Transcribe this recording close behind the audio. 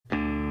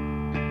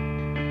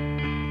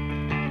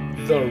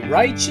The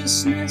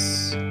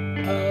righteousness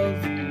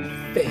of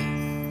faith.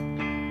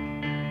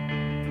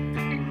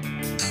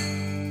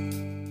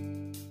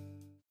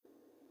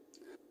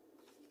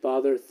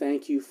 Father,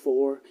 thank you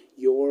for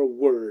your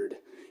word.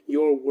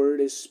 Your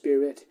word is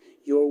spirit,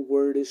 your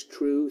word is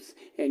truth,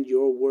 and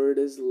your word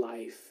is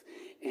life.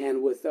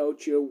 And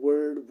without your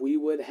word, we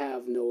would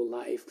have no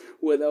life.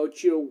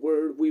 Without your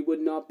word, we would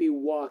not be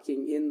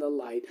walking in the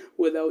light.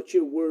 Without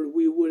your word,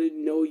 we wouldn't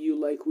know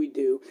you like we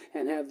do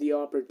and have the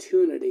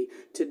opportunity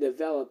to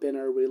develop in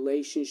our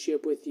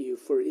relationship with you.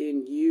 For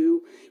in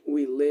you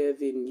we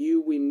live, in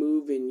you we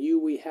move, in you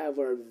we have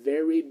our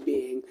very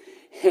being.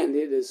 And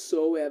it is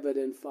so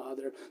evident,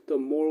 Father, the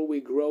more we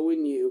grow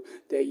in you,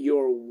 that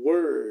your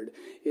word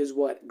is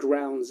what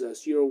grounds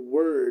us. Your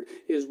word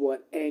is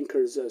what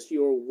anchors us.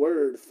 Your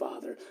word,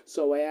 Father.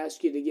 So I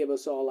ask you to give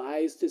us all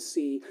eyes to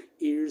see,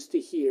 ears to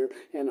hear,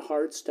 and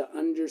hearts to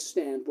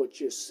understand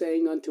what you're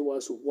saying unto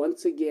us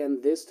once again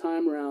this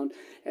time around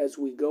as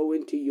we go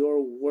into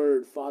your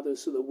word, Father,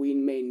 so that we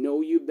may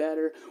know you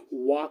better,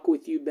 walk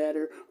with you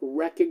better,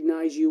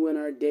 recognize you in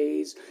our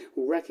days,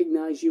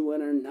 recognize you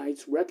in our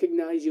nights,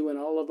 recognize you in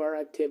all of our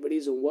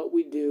activities and what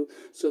we do,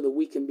 so that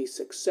we can be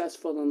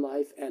successful in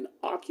life and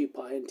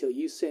occupy until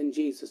you send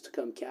Jesus to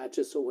come catch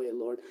us away,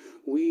 Lord.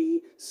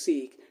 We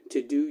seek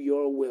to do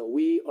your will.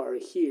 We are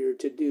here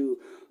to do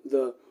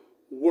the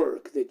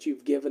work that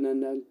you've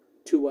given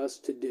to us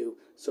to do.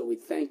 So we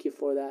thank you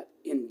for that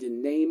in the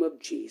name of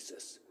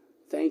Jesus.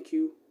 Thank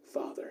you,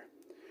 Father.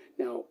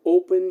 Now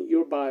open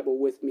your Bible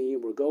with me.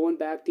 We're going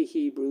back to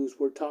Hebrews.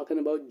 We're talking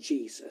about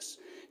Jesus.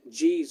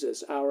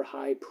 Jesus, our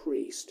high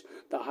priest,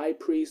 the high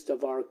priest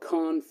of our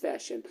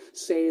confession,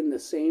 saying the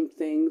same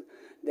thing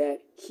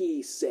that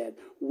he said.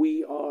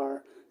 We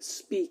are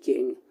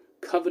speaking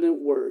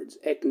covenant words,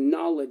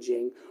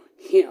 acknowledging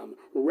him,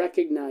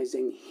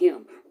 recognizing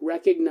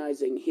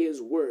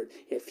his word.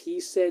 If he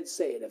said,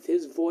 say it. If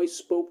his voice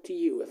spoke to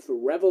you, if a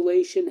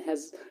revelation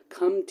has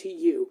come to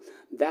you,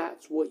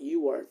 that's what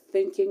you are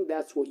thinking,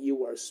 that's what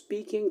you are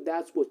speaking,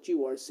 that's what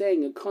you are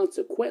saying, and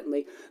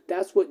consequently,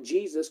 that's what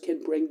Jesus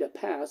can bring to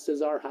pass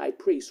as our high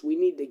priest. We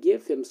need to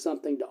give him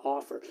something to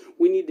offer.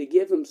 We need to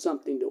give him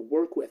something to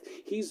work with.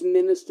 He's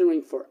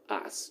ministering for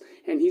us,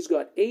 and he's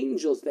got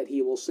angels that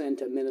he will send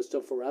to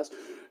minister for us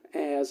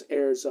as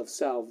heirs of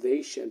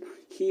salvation.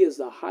 He is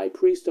the high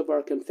priest of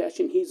our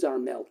confession. He's our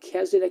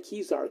Melchizedek.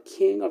 He's our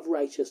King of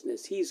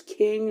righteousness. He's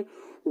King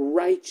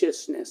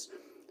righteousness.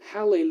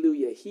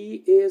 Hallelujah.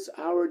 He is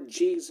our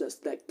Jesus,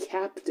 the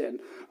captain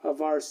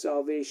of our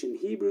salvation.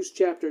 Hebrews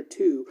chapter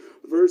 2,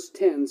 verse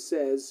 10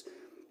 says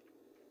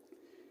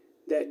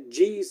that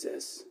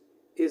Jesus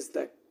is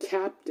the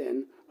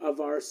captain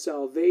of our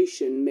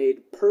salvation,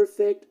 made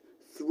perfect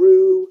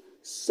through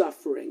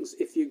sufferings.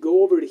 If you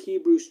go over to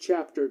Hebrews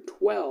chapter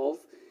 12,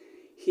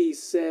 he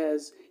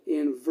says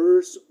in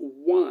verse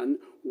 1,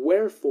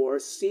 wherefore,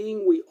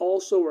 seeing we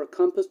also are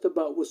compassed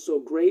about with so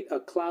great a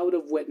cloud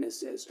of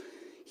witnesses.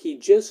 He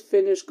just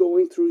finished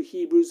going through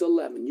Hebrews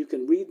 11. You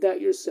can read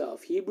that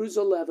yourself. Hebrews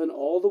 11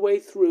 all the way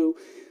through,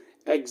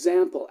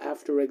 example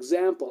after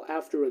example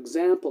after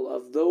example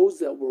of those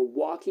that were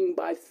walking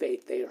by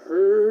faith. They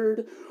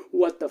heard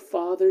what the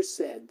Father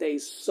said. They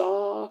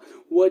saw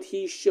what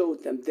he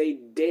showed them. They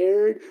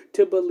dared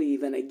to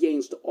believe, and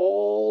against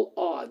all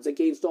odds,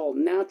 against all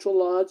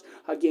natural odds,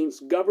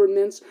 against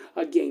governments,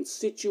 against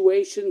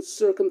situations,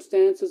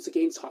 circumstances,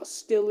 against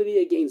hostility,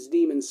 against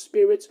demon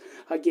spirits,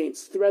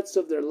 against threats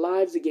of their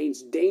lives,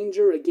 against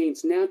danger,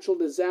 against natural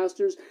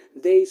disasters,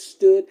 they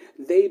stood,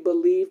 they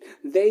believed,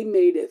 they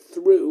made it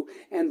through,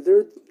 and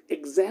they're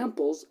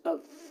examples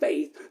of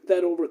faith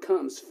that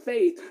overcomes,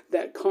 faith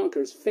that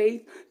conquers,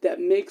 faith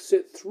that makes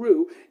it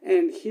through.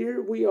 And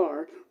here we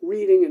are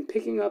reading and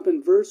picking up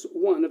in verse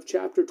 1 of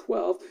chapter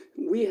 12.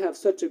 We have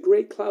such a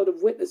great cloud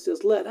of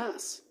witnesses. Let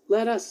us,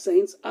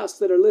 saints, us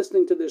that are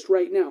listening to this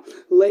right now,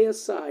 lay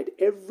aside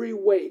every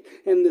weight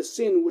and the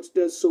sin which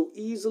does so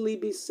easily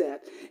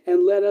beset,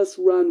 and let us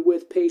run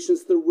with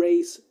patience the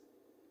race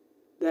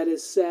that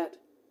is set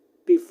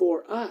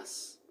before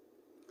us,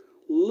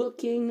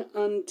 looking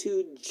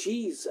unto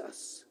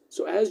Jesus.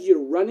 So as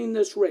you're running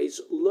this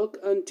race, look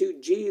unto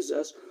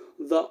Jesus,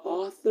 the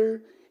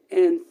author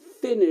and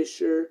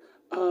finisher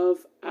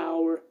of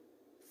our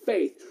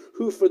faith,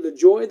 who for the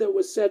joy that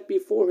was set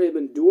before him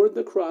endured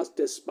the cross,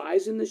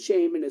 despising the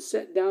shame, and is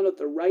set down at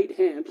the right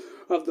hand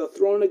of the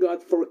throne of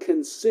God. For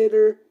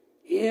consider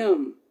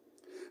him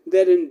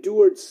that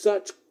endured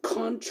such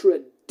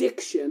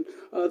contradiction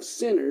of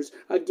sinners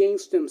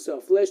against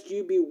himself, lest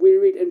you be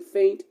wearied and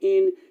faint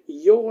in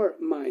your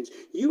minds.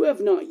 You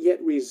have not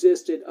yet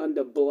resisted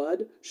unto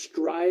blood,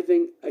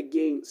 striving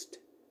against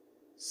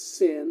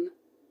sin.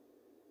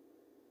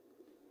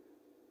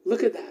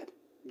 Look at that.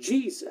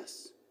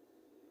 Jesus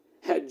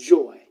had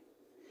joy.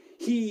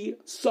 He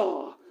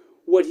saw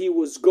what he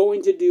was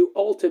going to do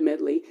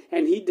ultimately,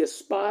 and he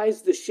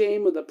despised the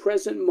shame of the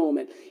present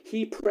moment.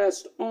 He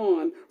pressed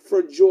on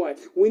for joy.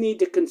 We need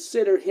to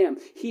consider him.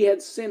 He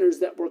had sinners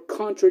that were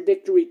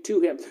contradictory to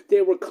him.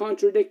 They were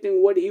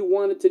contradicting what he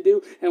wanted to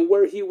do and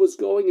where he was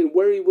going and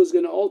where he was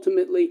going to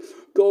ultimately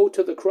go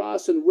to the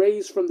cross and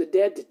raise from the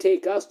dead to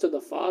take us to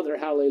the Father.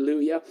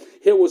 Hallelujah.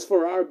 It was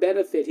for our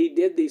benefit he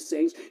did these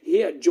things.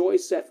 He had joy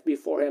set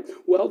before him.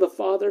 Well, the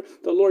Father,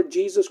 the Lord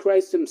Jesus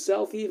Christ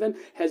himself even,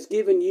 has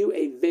given you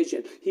a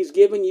vision. He's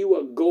given you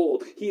a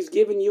goal. He's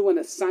given you an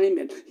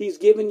assignment. He's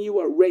given you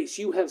a race.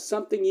 You have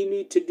something you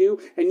need to do,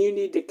 and you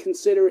need to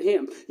consider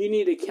him. You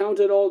need to count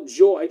it all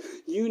joy.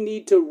 You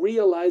need to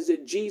realize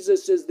that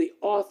Jesus is the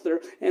author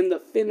and the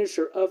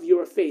finisher of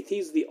your faith.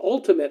 He's the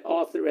ultimate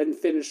author and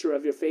finisher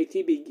of your faith.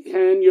 He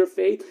began your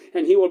faith,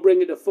 and he will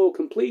bring it to full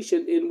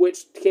completion, in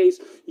which case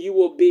you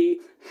will be,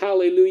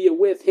 hallelujah,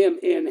 with him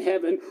in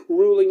heaven,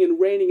 ruling and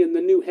reigning in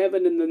the new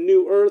heaven and the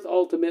new earth,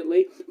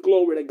 ultimately.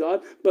 Glory to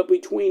God. But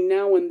between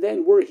now and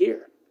then, we're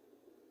here.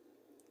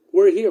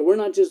 We're here. We're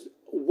not just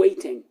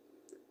waiting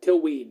till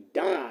we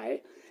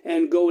die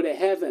and go to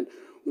heaven.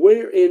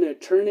 We're in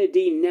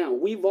eternity now.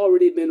 We've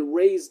already been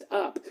raised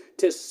up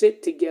to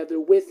sit together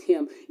with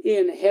him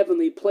in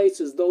heavenly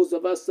places. Those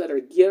of us that are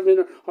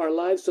giving our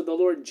lives to the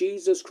Lord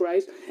Jesus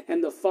Christ,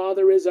 and the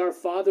Father is our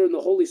Father, and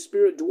the Holy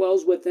Spirit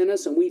dwells within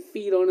us, and we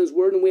feed on his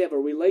word, and we have a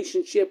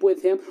relationship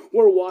with him.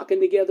 We're walking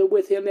together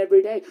with him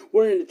every day.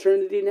 We're in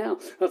eternity now.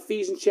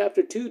 Ephesians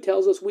chapter 2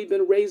 tells us we've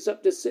been raised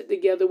up to sit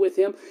together with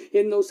him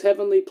in those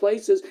heavenly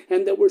places,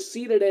 and that we're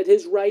seated at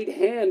his right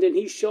hand, and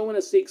he's showing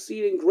us the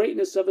exceeding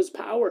greatness of his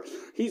power.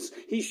 He's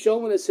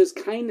showing us his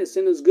kindness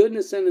and his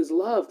goodness and his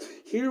love.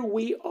 Here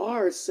we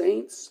are,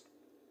 saints.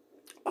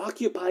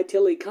 Occupy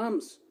till he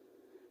comes.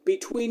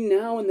 Between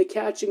now and the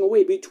catching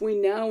away,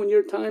 between now and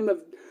your time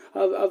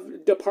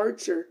of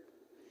departure,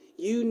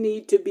 you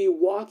need to be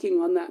walking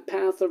on that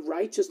path of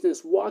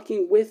righteousness,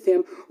 walking with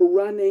him,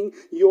 running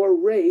your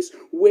race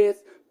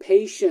with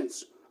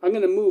patience. I'm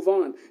going to move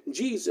on.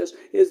 Jesus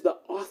is the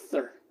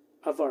author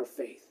of our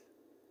faith.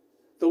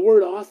 The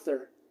word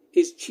author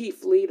is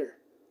chief leader,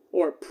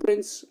 or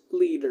prince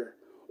leader,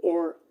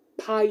 or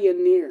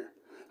pioneer.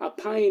 A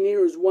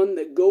pioneer is one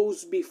that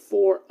goes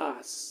before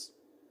us,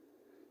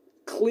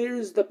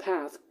 clears the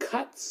path,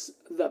 cuts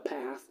the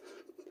path,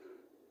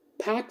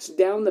 packs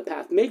down the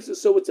path, makes it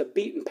so it's a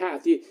beaten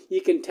path.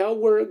 You can tell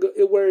where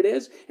it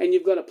is, and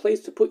you've got a place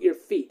to put your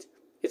feet.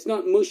 It's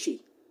not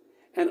mushy.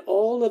 And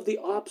all of the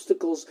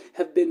obstacles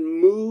have been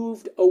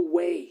moved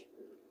away.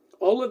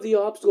 All of the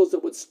obstacles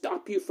that would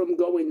stop you from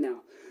going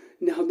now.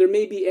 Now, there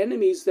may be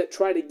enemies that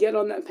try to get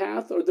on that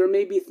path, or there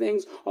may be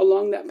things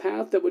along that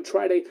path that would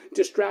try to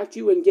distract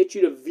you and get you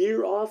to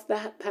veer off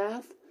that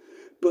path.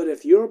 But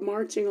if you're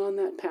marching on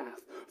that path,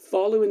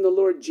 following the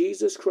Lord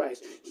Jesus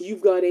Christ,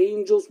 you've got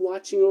angels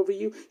watching over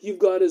you. You've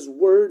got his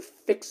word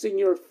fixing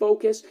your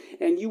focus,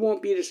 and you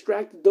won't be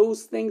distracted.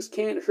 Those things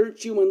can't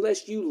hurt you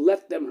unless you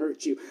let them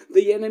hurt you.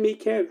 The enemy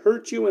can't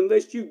hurt you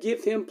unless you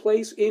give him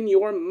place in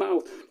your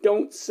mouth.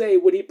 Don't say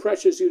what he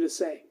pressures you to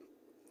say.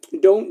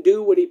 Don't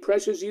do what he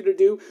pressures you to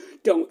do.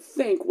 Don't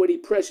think what he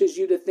pressures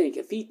you to think.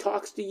 If he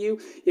talks to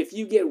you, if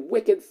you get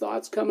wicked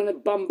thoughts coming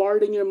and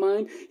bombarding your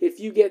mind, if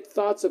you get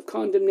thoughts of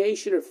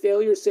condemnation or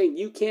failure saying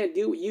you can't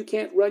do it, you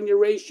can't run your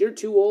race, you're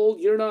too old,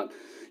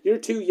 you're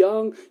too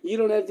young, you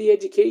don't have the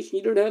education,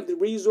 you don't have the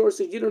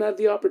resources, you don't have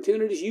the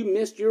opportunities, you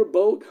missed your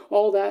boat,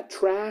 all that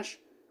trash,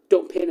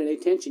 don't pay any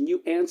attention.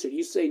 You answer.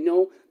 You say,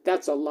 no,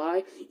 that's a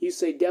lie. You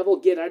say, devil,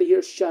 get out of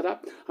here. Shut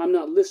up. I'm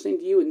not listening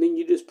to you. And then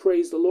you just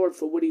praise the Lord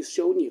for what he's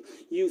shown you.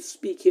 You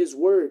speak his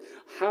word.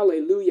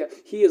 Hallelujah.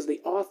 He is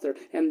the author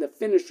and the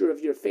finisher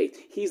of your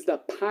faith. He's the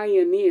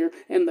pioneer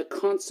and the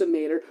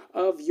consummator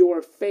of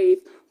your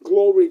faith.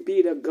 Glory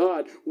be to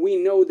God. We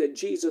know that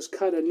Jesus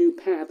cut a new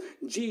path.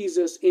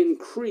 Jesus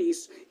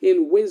increased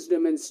in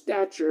wisdom and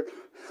stature.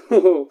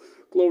 Oh,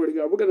 glory to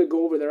God. We're going to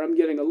go over there. I'm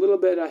getting a little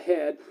bit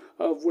ahead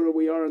of where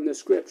we are in the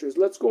scriptures.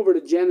 Let's go over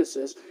to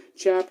Genesis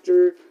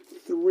chapter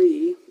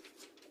 3,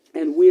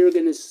 and we're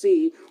going to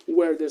see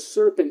where the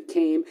serpent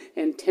came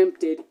and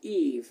tempted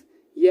Eve.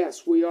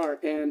 Yes, we are.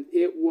 And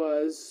it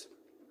was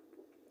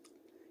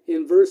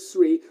in verse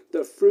 3,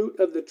 the fruit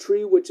of the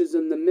tree which is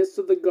in the midst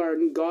of the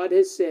garden, God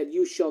has said,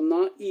 you shall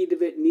not eat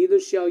of it, neither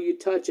shall you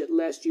touch it,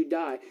 lest you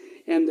die.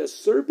 And the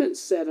serpent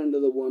said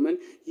unto the woman,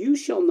 you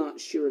shall not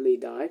surely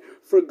die,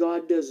 for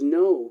God does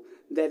know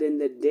that in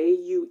the day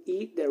you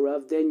eat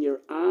thereof, then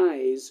your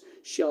eyes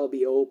shall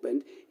be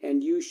opened,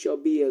 and you shall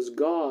be as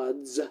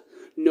gods,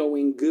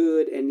 knowing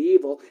good and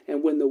evil.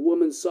 And when the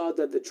woman saw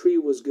that the tree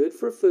was good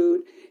for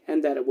food,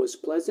 and that it was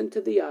pleasant to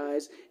the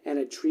eyes, and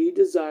a tree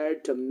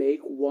desired to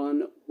make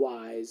one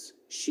wise,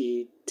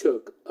 she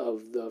took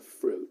of the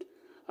fruit.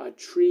 A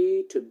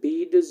tree to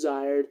be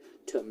desired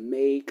to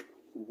make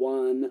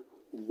one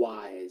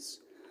wise.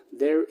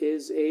 There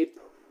is a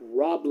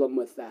problem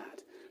with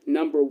that.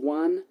 Number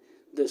one,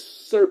 the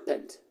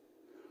serpent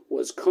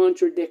was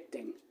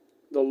contradicting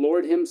the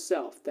Lord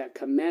himself that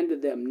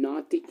commanded them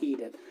not to eat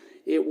it.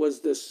 It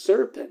was the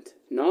serpent,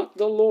 not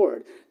the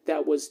Lord,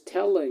 that was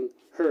telling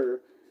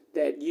her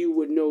that you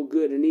would know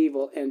good and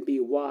evil and be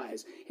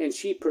wise. And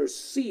she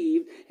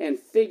perceived and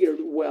figured,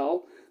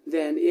 well,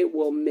 then it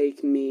will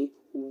make me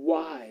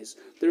wise.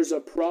 There's a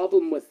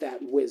problem with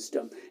that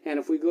wisdom. And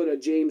if we go to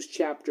James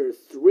chapter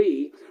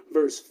 3,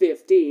 verse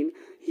 15,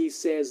 he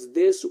says,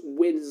 this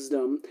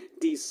wisdom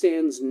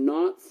descends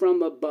not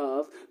from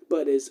above,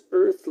 but is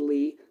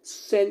earthly,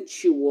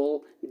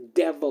 sensual,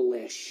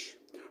 devilish.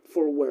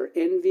 For where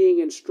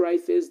envying and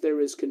strife is, there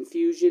is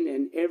confusion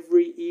and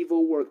every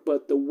evil work.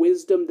 But the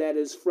wisdom that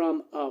is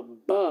from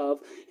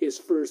above is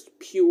first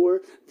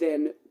pure,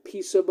 then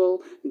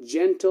peaceable,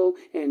 gentle,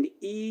 and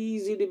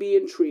easy to be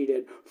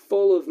entreated,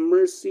 full of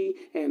mercy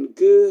and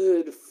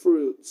good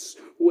fruits,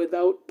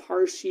 without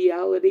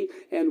partiality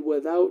and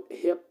without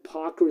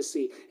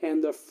hypocrisy.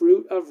 And the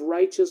fruit of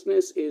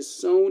righteousness is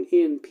sown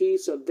in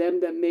peace of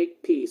them that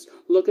make peace.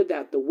 Look at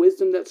that. The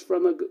wisdom that's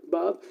from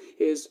above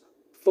is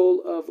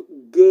full of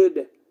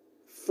good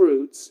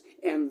fruits,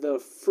 and the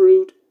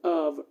fruit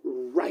of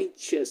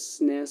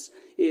righteousness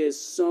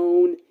is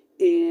sown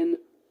in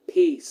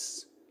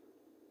peace.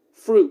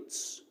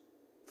 Fruits.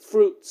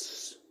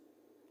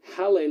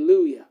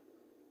 Hallelujah.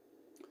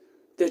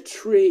 The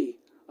tree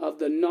of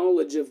the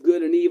knowledge of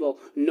good and evil,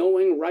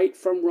 knowing right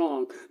from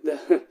wrong,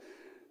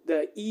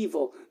 the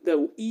evil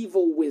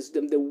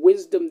wisdom, the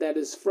wisdom that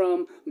is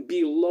from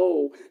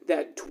below,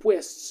 that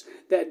twists,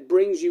 that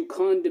brings you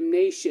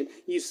condemnation.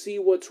 You see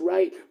what's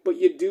right, but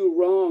you do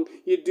wrong,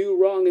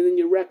 and then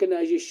you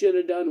recognize you should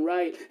have done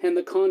right, and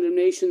the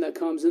condemnation that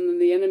comes, and then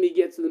the enemy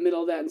gets in the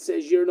middle of that and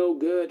says, you're no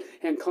good,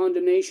 and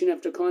condemnation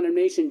after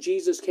condemnation.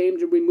 Jesus came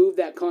to remove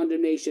that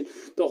condemnation.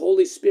 The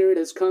Holy Spirit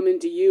has come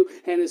into you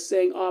and is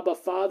saying, Abba,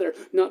 Father,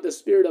 not the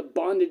spirit of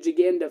bondage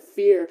again to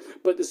fear,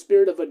 but the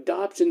spirit of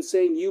adoption,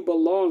 saying you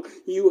belong.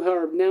 You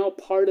are now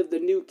part of the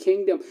new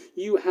kingdom.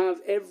 You have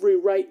every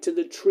right to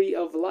the tree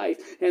of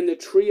life, and the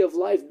tree of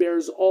life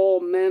bears all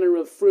manner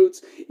of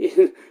fruits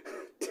in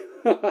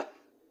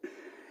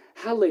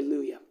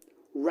hallelujah.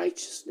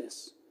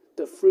 Righteousness,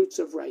 the fruits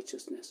of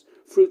righteousness,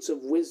 fruits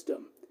of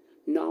wisdom,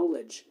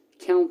 knowledge,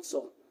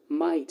 counsel,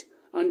 might,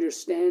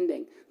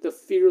 understanding, the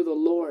fear of the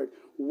Lord,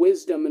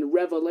 wisdom and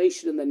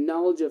revelation and the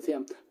knowledge of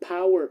him,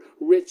 power,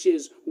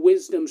 riches,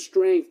 wisdom,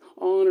 strength,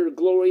 honor,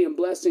 glory, and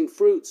blessing,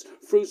 fruits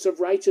of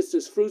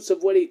righteousness, fruits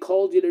of what he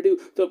called you to do,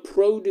 the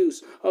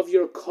produce of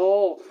your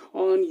call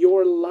on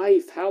your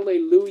life.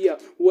 Hallelujah.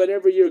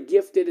 Whatever you're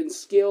gifted and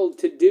skilled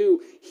to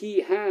do,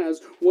 he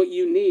has what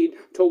you need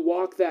to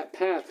walk that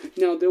path.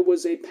 Now, there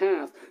was a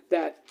path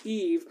that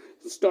Eve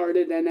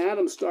started and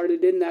Adam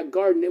started in that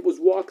garden. It was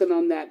walking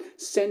on that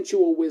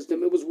sensual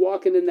wisdom. It was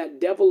walking in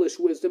that devilish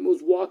wisdom. It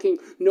was walking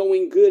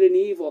knowing good and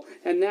evil,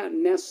 and that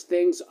messed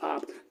things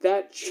up.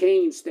 That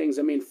changed things.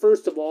 I mean,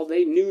 first of all,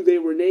 they knew they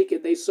were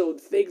naked. They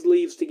sewed fig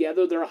leaves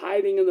together. They're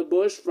hiding in the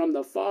bush from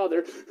the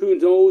Father who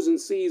knows and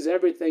sees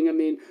everything. I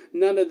mean,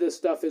 none of this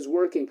stuff is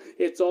working.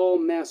 It's all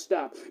messed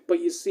up. But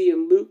you see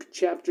in Luke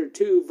chapter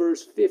 2,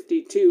 verse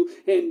 52,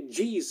 and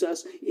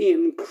Jesus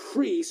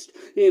increased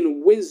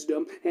in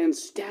wisdom and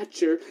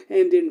stature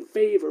and in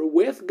favor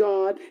with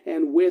God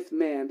and with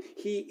man.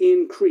 He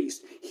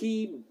increased.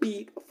 He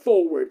beat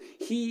forward.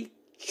 He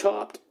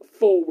chopped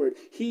forward.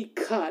 He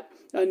cut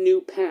a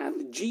new path.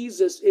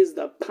 Jesus is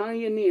the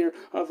pioneer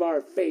of our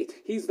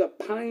faith. He's the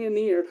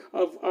pioneer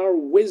of our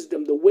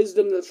wisdom, the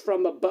wisdom that's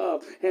from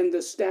above, and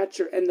the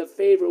stature and the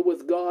favor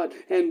with God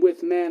and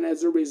with man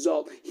as a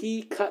result.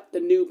 He cut the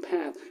new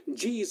path.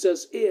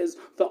 Jesus is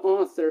the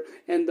author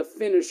and the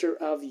finisher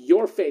of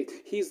your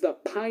faith. He's the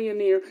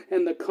pioneer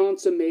and the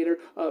consummator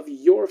of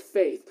your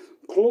faith.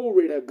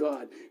 Glory to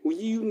God.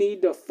 You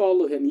need to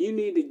follow him. You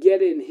need to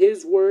get in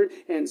his word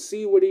and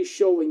see what he's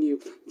showing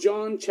you.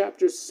 John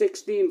chapter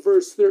 16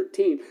 verse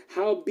 13.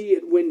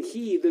 Howbeit when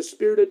he, the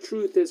Spirit of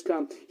truth, is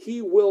come,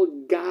 he will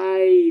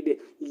guide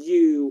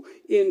you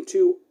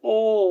into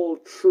all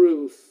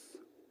truth.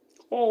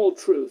 All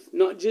truth,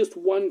 not just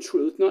one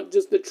truth, not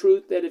just the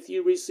truth that if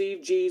you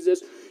receive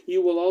Jesus,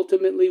 you will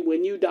ultimately,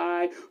 when you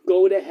die,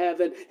 go to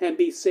heaven and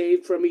be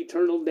saved from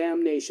eternal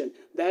damnation.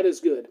 That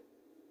is good.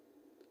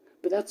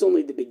 But that's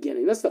only the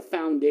beginning. That's the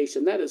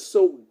foundation. That is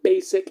so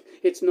basic,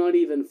 it's not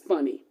even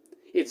funny.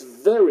 It's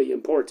very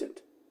important.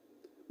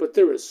 But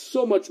there is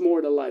so much more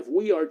to life.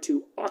 We are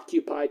to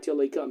occupy till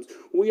he comes.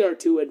 We are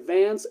to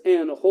advance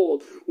and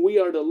hold. We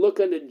are to look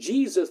unto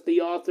Jesus,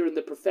 the author and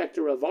the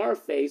perfecter of our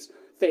faith,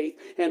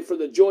 and for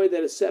the joy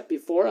that is set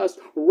before us,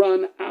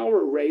 run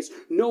our race,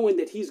 knowing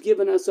that he's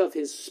given us of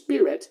his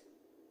Spirit,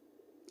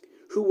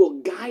 who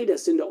will guide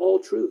us into all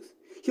truth.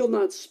 He'll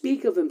not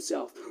speak of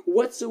himself.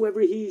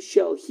 Whatsoever he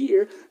shall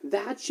hear,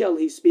 that shall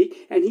he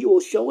speak, and he will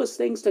show us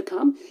things to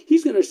come.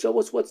 He's going to show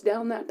us what's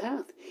down that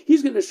path.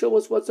 He's going to show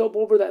us what's up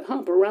over that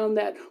hump, around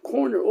that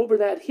corner, over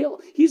that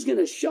hill. He's going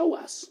to show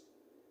us.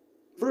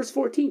 Verse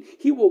 14,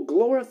 he will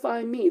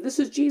glorify me. This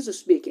is Jesus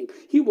speaking.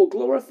 He will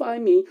glorify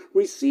me,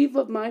 receive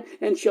of mine,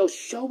 and shall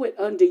show it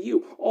unto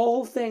you.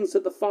 All things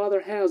that the Father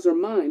has are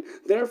mine.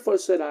 Therefore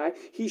said I,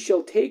 he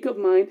shall take of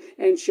mine,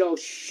 and shall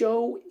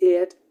show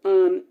it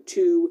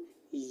unto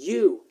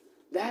you.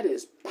 That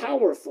is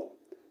powerful.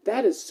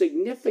 That is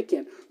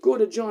significant. Go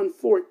to John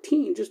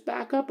 14, just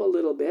back up a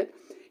little bit.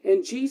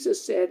 And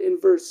Jesus said in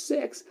verse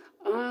 6,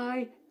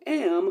 I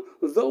am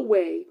the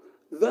way,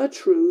 the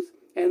truth,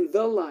 and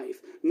the life.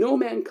 No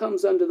man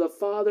comes unto the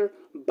Father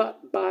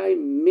but by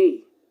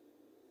me.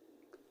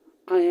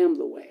 I am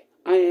the way.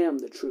 I am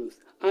the truth.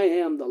 I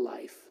am the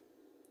life.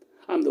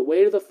 I'm the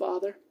way to the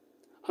Father.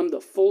 I'm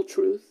the full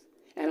truth.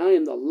 And I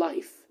am the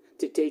life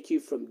to take you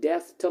from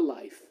death to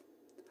life.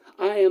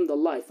 I am the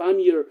life. I'm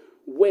your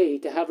way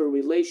to have a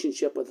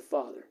relationship with the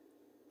Father.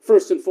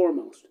 First and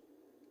foremost.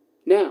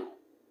 Now,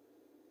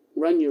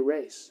 run your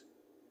race.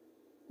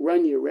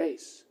 Run your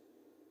race.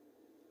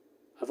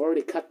 I've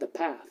already cut the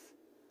path.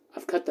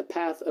 I've cut the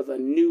path of a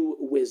new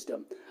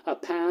wisdom. A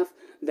path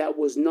that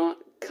was not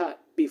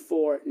cut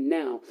before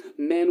now.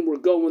 Men were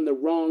going the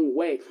wrong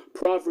way.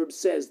 Proverbs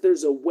says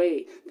there's a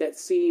way that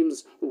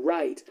seems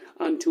right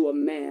unto a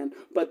man,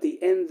 but the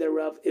end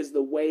thereof is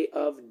the way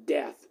of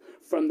death.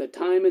 From the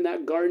time in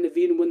that Garden of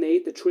Eden when they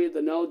ate the tree of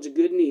the knowledge of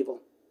good and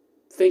evil,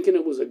 thinking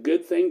it was a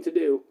good thing to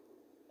do,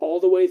 all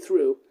the way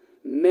through,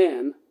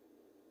 men,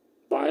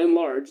 by and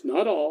large,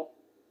 not all,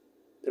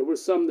 there were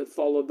some that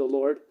followed the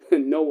Lord,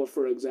 Noah,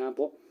 for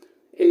example,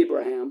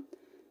 Abraham,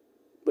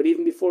 but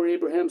even before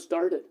Abraham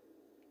started,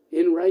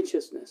 in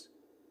righteousness,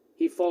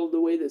 he followed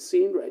the way that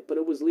seemed right, but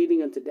it was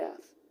leading unto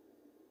death.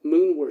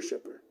 Moon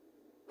worshiper.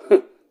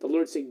 The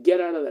Lord said,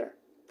 get out of there.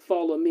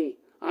 Follow me.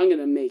 I'm going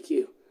to make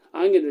you.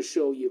 I'm going to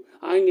show you.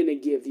 I'm going to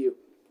give you.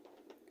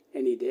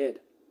 And he did.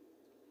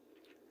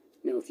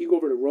 Now, if you go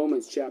over to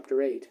Romans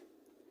chapter 8,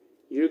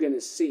 you're going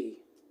to see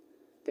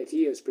that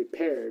he has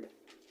prepared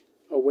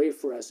a way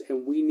for us,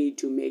 and we need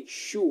to make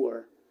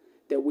sure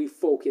that we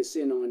focus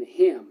in on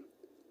him.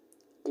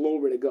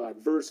 Glory to God.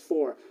 Verse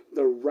 4,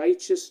 the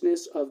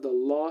righteousness of the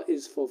law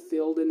is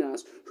fulfilled in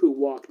us who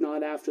walk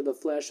not after the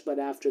flesh, but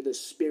after the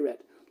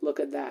Spirit.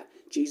 Look at that.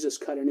 Jesus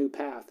cut a new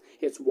path.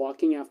 It's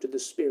walking after the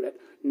Spirit,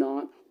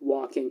 not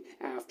walking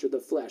after the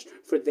flesh.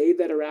 For they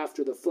that are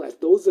after the flesh,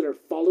 those that are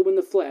following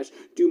the flesh,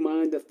 do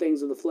mind the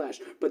things of the flesh.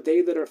 But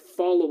they that are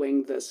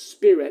following the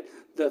Spirit,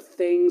 the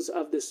things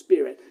of the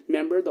Spirit.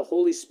 Remember, the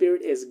Holy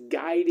Spirit is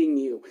guiding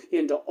you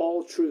into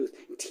all truth,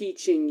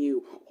 teaching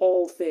you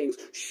all things,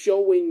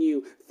 showing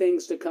you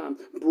things to come,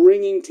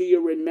 bringing to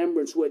your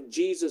remembrance what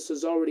Jesus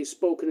has already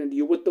spoken unto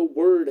you, what the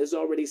Word has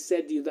already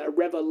said to you, that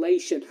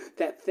revelation,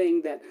 that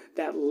thing,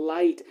 that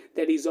light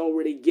that he's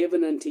already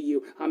given unto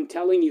you. I'm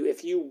telling you,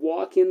 if you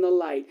walk in the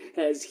light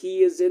as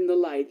he is in the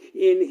light,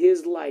 in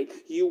his light,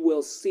 you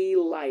will see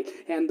light.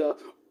 And the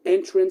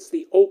entrance,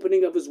 the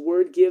opening of his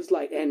word gives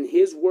light, and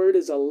his word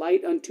is a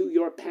light unto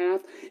your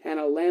path and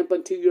a lamp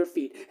unto your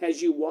feet.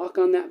 As you walk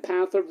on that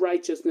path of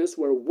righteousness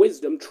where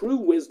wisdom, true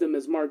wisdom,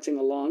 is marching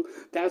along,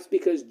 that's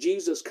because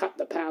Jesus cut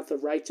the path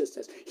of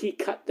righteousness. He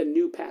cut the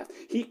new path.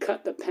 He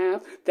cut the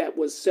path that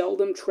was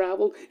seldom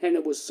traveled, and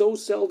it was so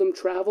seldom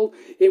traveled,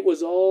 it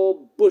was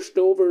all bushed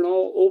over and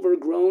all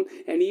overgrown,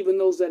 and even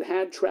those that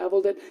had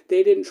traveled it,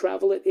 they didn't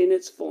travel it in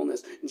its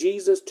fullness.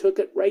 Jesus took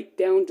it right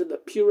down to the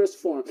purest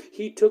form.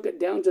 He took it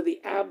down to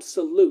the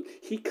absolute.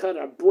 He cut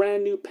a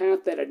brand new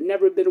path that had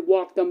never been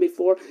walked on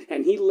before,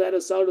 and he led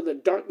us out of the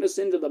darkness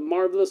into the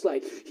marvelous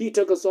light. He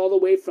took us all the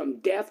way from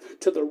death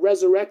to the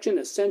resurrection,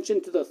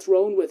 ascension to the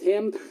throne with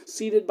him,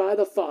 seated by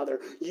the Father.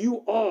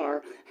 You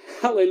are,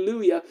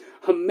 hallelujah,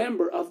 a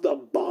member of the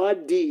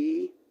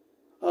body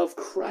of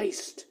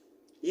Christ.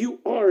 You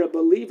are a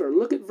believer.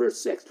 Look at verse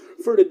 6.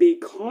 For to be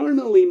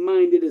carnally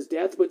minded is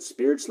death, but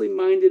spiritually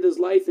minded is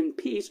life and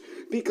peace,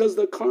 because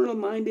the carnal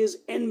mind is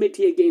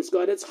enmity against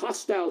God. It's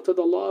hostile to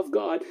the law of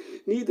God.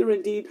 Neither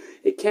indeed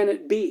can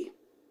it be.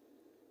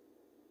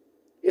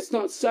 It's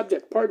not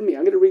subject. Pardon me.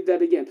 I'm going to read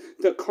that again.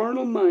 The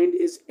carnal mind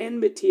is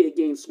enmity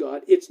against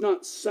God. It's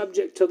not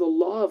subject to the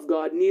law of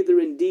God. Neither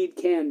indeed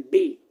can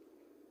be.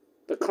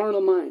 The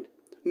carnal mind,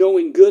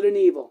 knowing good and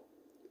evil,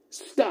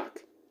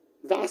 stuck,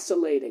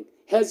 vacillating,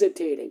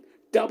 hesitating,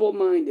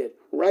 double-minded,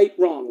 right,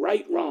 wrong,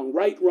 right, wrong,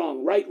 right,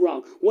 wrong, right,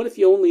 wrong. What if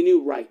you only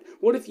knew right?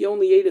 What if you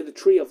only ate of the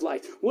tree of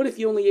life? What if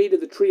you only ate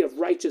of the tree of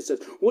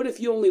righteousness? What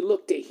if you only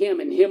looked to him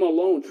and him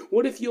alone?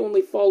 What if you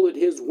only followed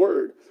his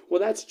word?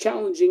 Well, that's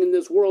challenging in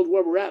this world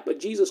where we're at, but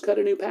Jesus cut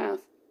a new path.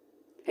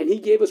 And he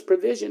gave us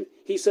provision.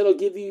 He said, I'll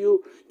give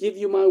you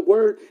my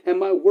word, and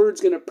my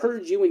word's going to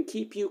purge you and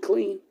keep you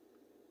clean.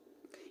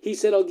 He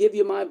said, I'll give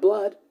you my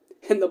blood.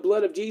 And the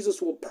blood of Jesus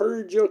will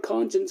purge your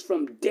conscience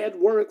from dead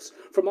works,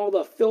 from all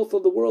the filth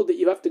of the world that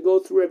you have to go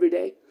through every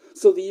day,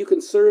 so that you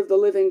can serve the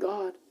living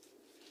God.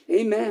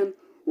 Amen.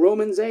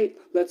 Romans 8,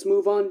 let's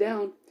move on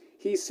down.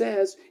 He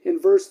says in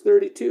verse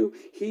 32,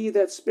 he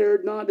that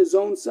spared not his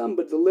own son,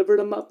 but delivered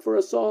him up for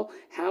us all,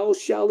 how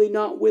shall he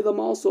not with him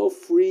also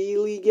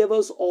freely give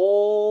us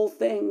all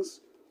things?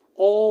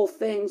 All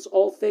things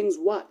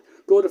what?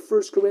 Go to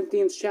 1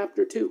 Corinthians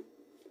chapter 2.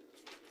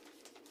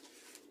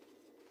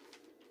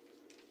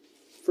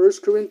 1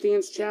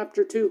 Corinthians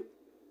chapter 2,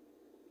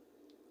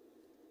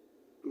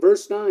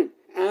 verse 9,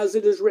 as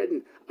it is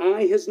written,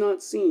 Eye has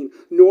not seen,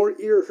 nor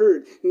ear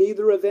heard,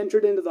 neither have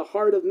entered into the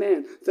heart of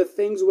man the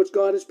things which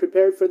God has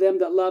prepared for them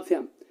that love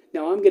him.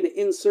 Now I'm going to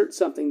insert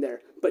something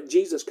there, but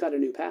Jesus cut a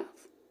new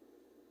path.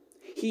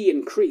 He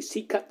increased.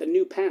 He cut the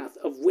new path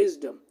of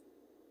wisdom.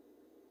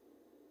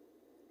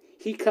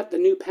 He cut the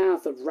new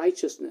path of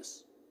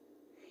righteousness.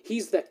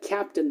 He's the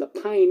captain, the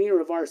pioneer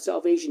of our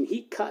salvation.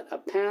 He cut a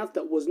path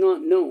that was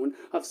not known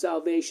of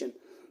salvation.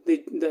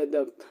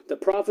 The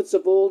prophets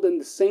of old and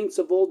the saints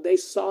of old, they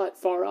saw it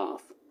far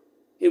off.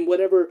 In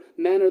whatever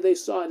manner they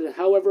saw it and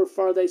however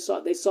far they saw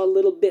it. They saw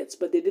little bits,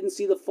 but they didn't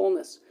see the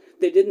fullness.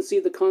 They didn't see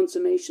the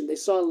consummation. They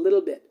saw a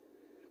little bit.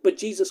 But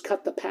Jesus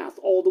cut the path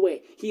all the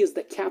way. He is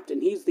the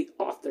captain. He's the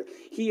author.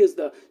 He is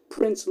the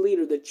prince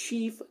leader, the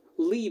chief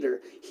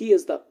leader. He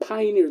is the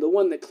pioneer, the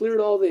one that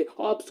cleared all the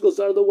obstacles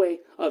out of the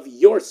way of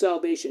your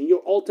salvation,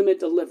 your ultimate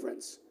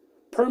deliverance,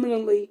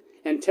 permanently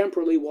and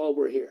temporally while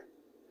we're here.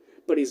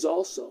 But he's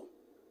also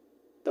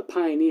the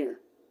pioneer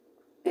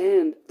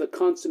and the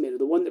consummator,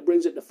 the one that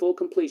brings it to full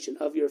completion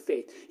of your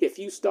faith. If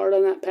you start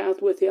on that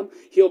path with him,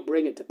 he'll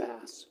bring it to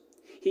pass.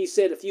 He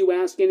said, if you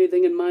ask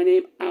anything in my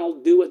name, I'll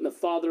do it, and the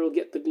Father will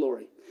get the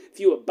glory.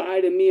 If you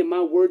abide in me and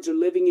my words are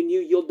living in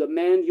you, you'll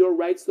demand your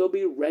rights, they'll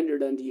be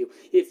rendered unto you.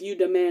 If you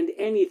demand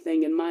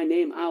anything in my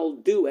name, I'll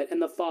do it, and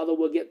the Father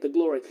will get the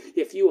glory.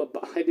 If you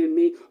abide in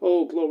me,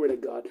 oh, glory to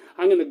God.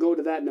 I'm going to go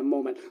to that in a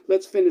moment.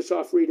 Let's finish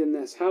off reading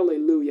this.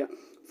 Hallelujah.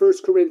 1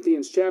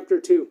 Corinthians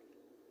chapter 2.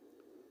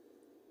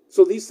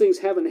 So these things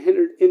haven't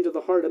entered into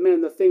the heart of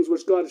man, the things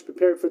which God has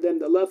prepared for them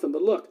that love him.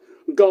 But look,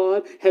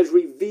 God has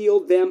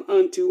revealed them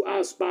unto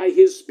us by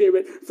his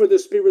Spirit. For the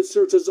Spirit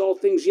searches all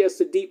things, yes,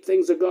 the deep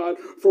things of God.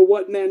 For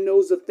what man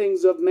knows the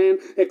things of man,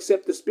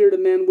 except the Spirit of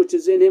man which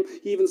is in him?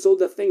 Even so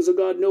the things of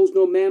God knows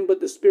no man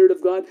but the Spirit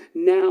of God.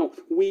 Now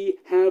we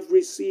have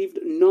received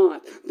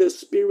not the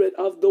spirit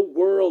of the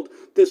world.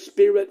 The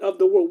spirit of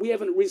the world. We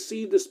haven't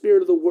received the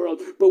spirit of the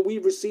world, but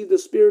we've received the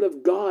Spirit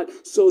of God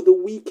so that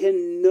we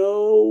can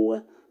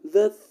know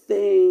the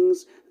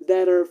things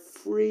that are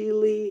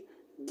freely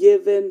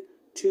given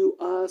to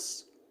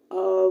us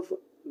of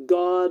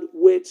God,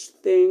 which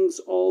things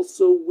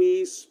also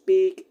we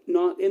speak,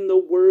 not in the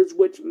words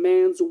which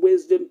man's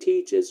wisdom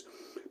teaches,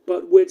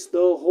 but which the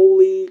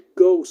Holy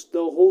Ghost, the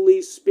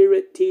Holy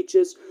Spirit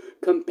teaches,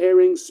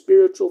 comparing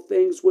spiritual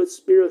things with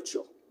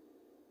spiritual.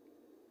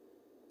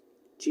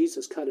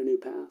 Jesus cut a new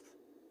path.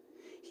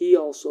 He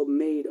also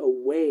made a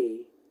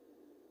way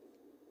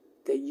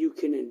that you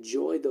can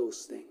enjoy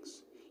those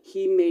things.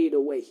 He made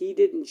a way. He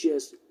didn't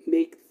just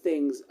make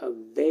things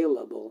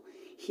available.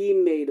 He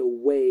made a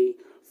way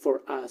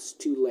for us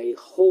to lay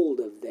hold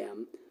of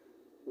them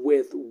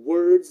with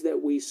words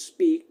that we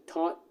speak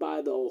taught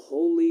by the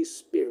Holy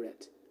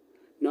Spirit.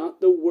 Not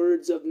the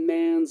words of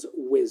man's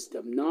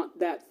wisdom. Not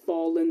that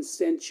fallen,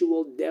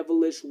 sensual,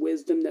 devilish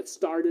wisdom that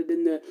started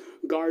in the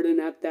garden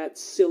at that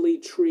silly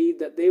tree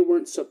that they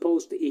weren't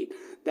supposed to eat.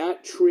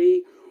 That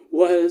tree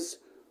was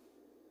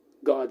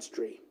God's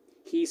tree.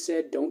 He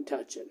said, don't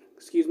touch it.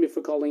 Excuse me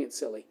for calling it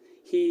silly.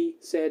 He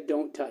said,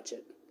 don't touch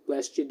it,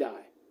 lest you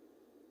die.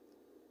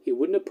 He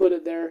wouldn't have put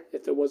it there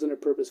if there wasn't a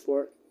purpose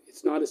for it.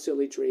 It's not a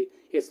silly tree.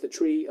 It's the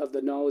tree of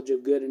the knowledge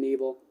of good and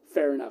evil.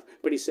 Fair enough.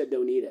 But he said,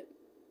 don't eat it.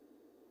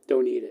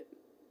 Don't eat it.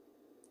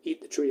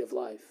 Eat the tree of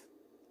life.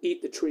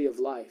 Eat the tree of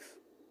life.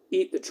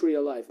 Eat the tree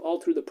of life. All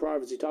through the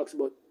Proverbs, he talks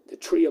about the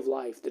tree of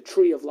life,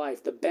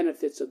 the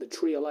benefits of the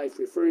tree of life,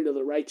 referring to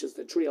the righteous,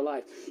 the tree of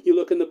life. You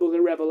look in the book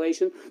of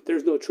Revelation,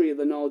 there's no tree of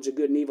the knowledge of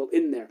good and evil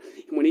in there.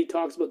 And when he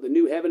talks about the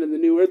new heaven and the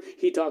new earth,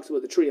 he talks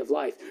about the tree of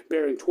life,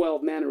 bearing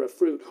 12 manner of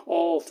fruit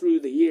all through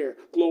the year.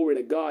 Glory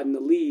to God, and the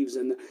leaves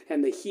and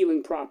the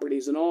healing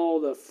properties and all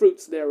the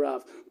fruits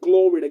thereof.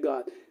 Glory to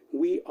God.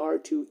 We are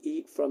to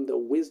eat from the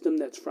wisdom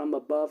that's from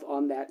above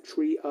on that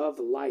tree of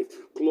life.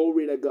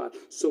 Glory to God.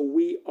 So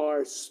we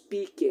are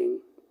speaking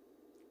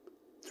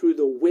through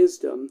the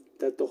wisdom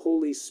that the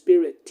Holy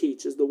Spirit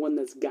teaches, the one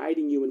that's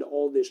guiding you into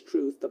all this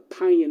truth, the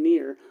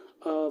pioneer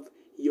of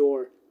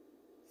your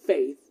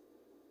faith,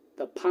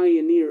 the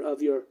pioneer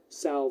of your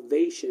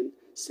salvation,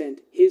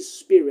 sent his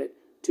Spirit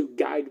to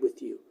guide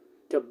with you,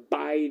 to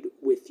abide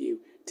with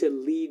you, to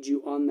lead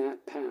you on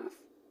that path.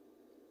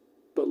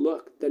 But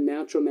look, the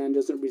natural man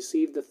doesn't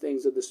receive the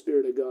things of the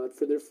Spirit of God,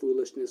 for their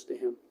foolishness to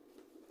him.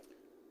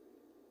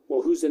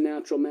 Well, who's a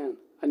natural man?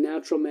 A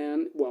natural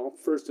man, well,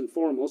 first and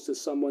foremost,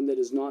 is someone that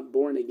is not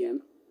born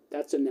again.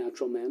 That's a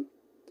natural man.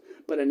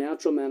 But a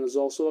natural man is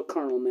also a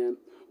carnal man,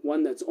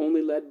 one that's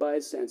only led by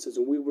his senses.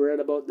 And we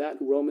read about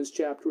that in Romans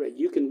chapter 8.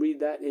 You can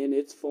read that in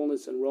its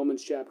fullness in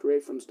Romans chapter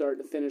 8 from start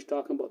to finish,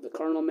 talking about the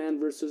carnal man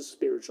versus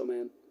spiritual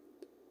man.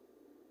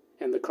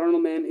 And the carnal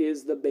man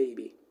is the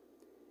baby.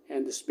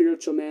 And the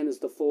spiritual man is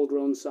the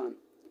full-grown son.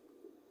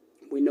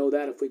 We know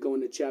that if we go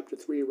into chapter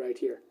 3 right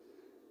here.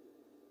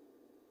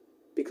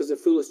 Because they're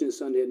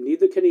foolishness unto him.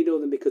 Neither can he know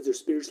them because they're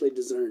spiritually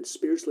discerned.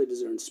 Spiritually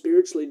discerned.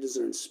 Spiritually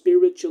discerned.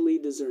 Spiritually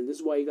discerned. This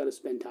is why you got to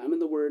spend time in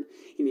the Word.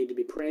 You need to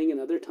be praying in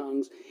other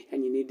tongues.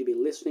 And you need to be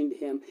listening to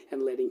him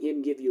and letting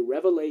him give you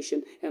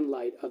revelation and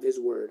light of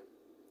his Word.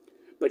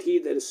 But he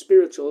that is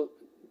spiritual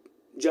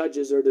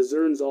judges or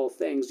discerns all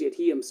things, yet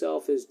he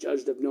himself is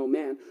judged of no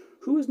man.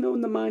 Who has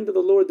known the mind of the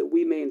Lord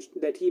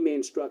that he may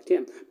instruct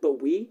him?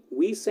 But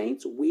we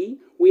saints, we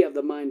have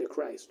the mind of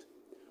Christ.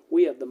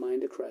 We have the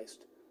mind of Christ.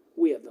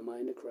 We have the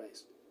mind of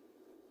Christ.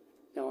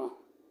 Now,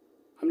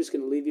 I'm just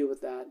going to leave you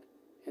with that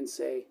and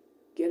say,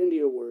 get into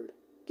your word,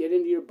 get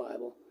into your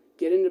Bible,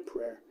 get into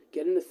prayer,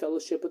 get into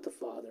fellowship with the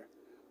Father.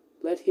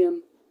 Let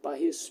him, by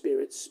his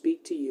Spirit,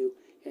 speak to you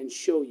and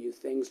show you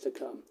things to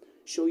come.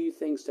 Show you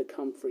things to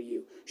come for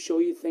you. Show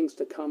you things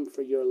to come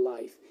for your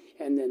life.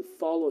 And then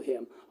follow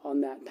him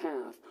on that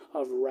path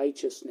of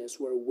righteousness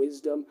where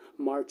wisdom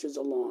marches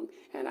along.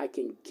 And I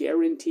can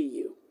guarantee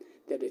you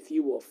that if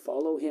you will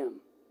follow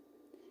him,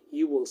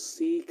 you will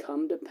see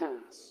come to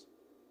pass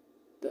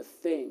the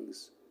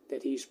things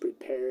that he's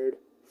prepared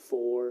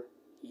for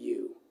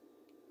you.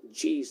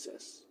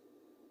 Jesus,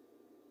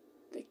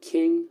 the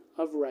King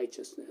of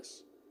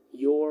righteousness,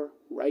 your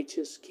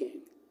righteous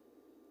King,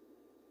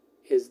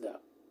 is the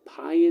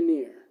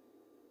pioneer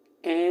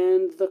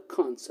and the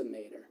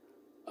consummator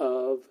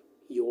of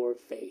your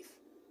faith.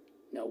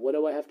 Now, what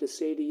do I have to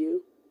say to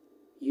you?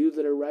 You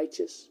that are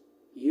righteous,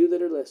 you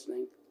that are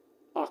listening,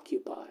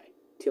 occupy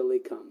till he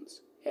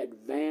comes.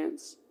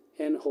 Advance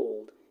and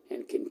hold,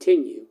 and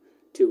continue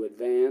to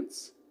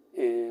advance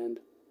and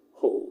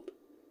hold.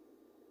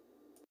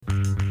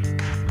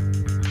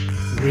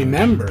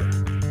 Remember,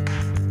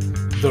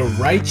 the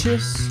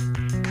righteous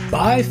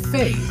by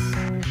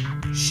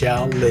faith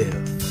shall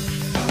live.